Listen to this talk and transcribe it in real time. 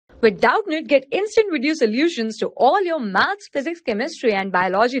With Doubtnut, get instant video solutions to all your maths, physics, chemistry, and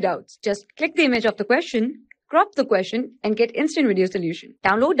biology doubts. Just click the image of the question, crop the question, and get instant video solution.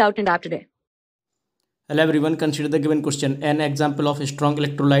 Download Doubtnut app today. Hello everyone, consider the given question. An example of a strong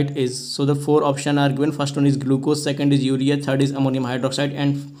electrolyte is, so the four options are given. First one is glucose, second is urea, third is ammonium hydroxide,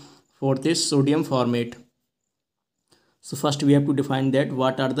 and fourth is sodium formate. So first we have to define that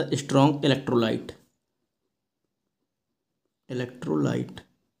what are the strong electrolyte.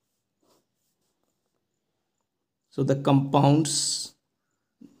 So the compounds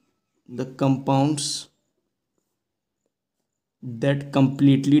that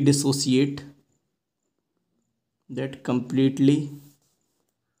completely dissociates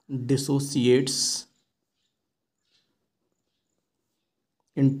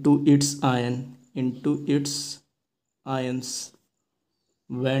into its ions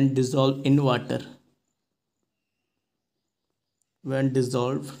when dissolved in water.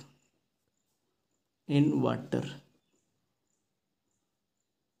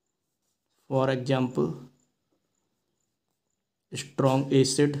 For example, strong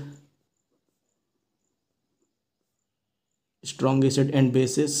acid and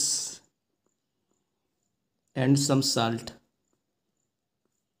bases and some salt,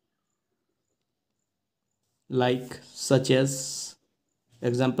 like such as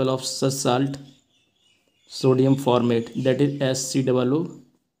example of such salt, sodium formate, that is SCOONA.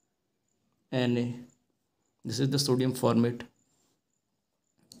 This is the sodium formate,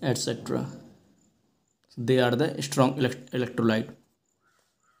 etc. They are the strong electrolyte.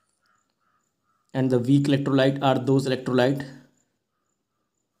 And the weak electrolyte are those weak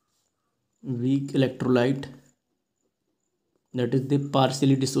electrolyte, that is they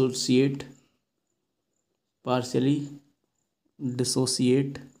partially dissociate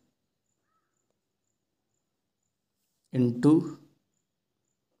into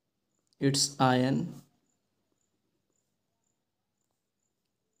its ion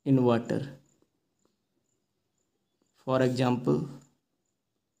in water. For example,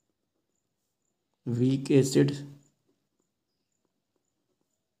 weak acid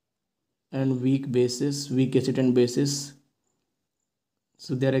and weak acid and bases.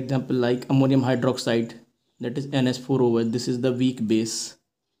 So their example like ammonium hydroxide, that is NH4OH. This is the weak base.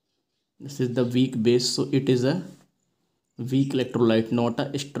 So it is a weak electrolyte, not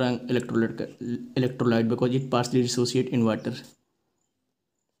a strong electrolyte because it partially dissociates in water,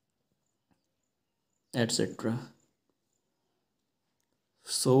 etc.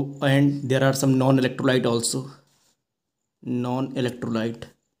 So, and there are some non-electrolyte also. Non-electrolyte,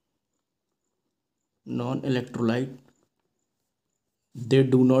 they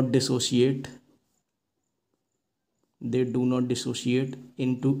do not dissociate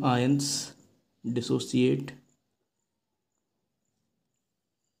into ions. Dissociate,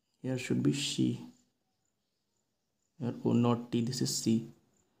 here should be C, here O not T, this is C.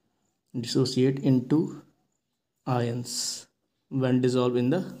 Dissociate into ions when dissolved in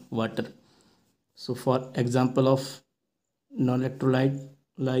the water. So for example of non-electrolyte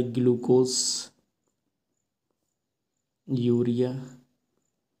like glucose, urea,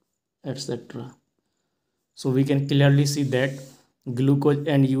 etc. So we can clearly see that glucose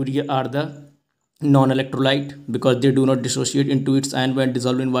and urea are the non-electrolyte because they do not dissociate into its ion when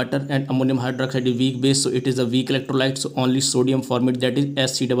dissolved in water, and ammonium hydroxide is weak base, so it is a weak electrolyte. So only sodium formate, that is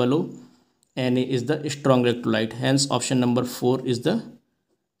SCOONA, is the strong electrolyte. Hence option number 4 is the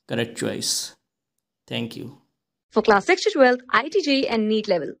correct choice. Thank you. For class 6 to 12, IIT JEE and NEET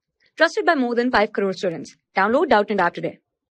level. Trusted by more than 5 crore students. Download Doubtnut app today.